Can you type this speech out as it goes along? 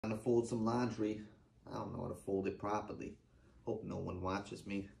to fold some laundry. I don't know how to fold it properly. Hope no one watches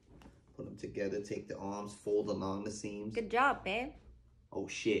me. Put them together, take the arms, fold along the seams. Good job, babe. Oh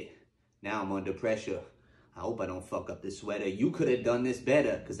shit, now I'm under pressure. I hope I don't fuck up this sweater. You could have done this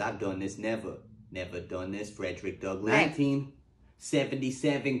better, because I've done this never. Never done this, Frederick Douglass.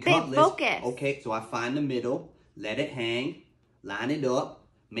 1977 cutlass. Focus. Okay, so I find the middle, let it hang, line it up,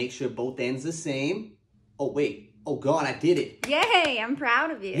 make sure both ends the same. Oh wait, oh God, I did it. Yay, I'm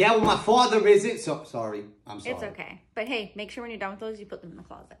proud of you. Yeah, well my father isn't, so sorry, I'm sorry. It's okay. But hey, make sure when you're done with those, you put them in the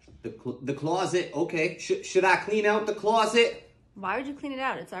closet. The closet, okay. Should I clean out the closet? Why would you clean it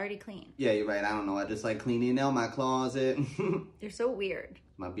out? It's already clean. Yeah, you're right, I don't know. I just like cleaning out my closet. You're so weird.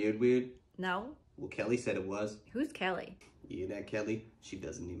 My beard weird? No. Well, Kelly said it was. Who's Kelly? You hear that, Kelly? She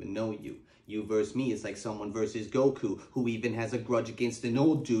doesn't even know you. You versus me is like someone versus Goku, who even has a grudge against an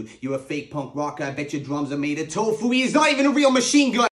old dude. You're a fake punk rocker. I bet your drums are made of tofu. He's not even a real machine gun.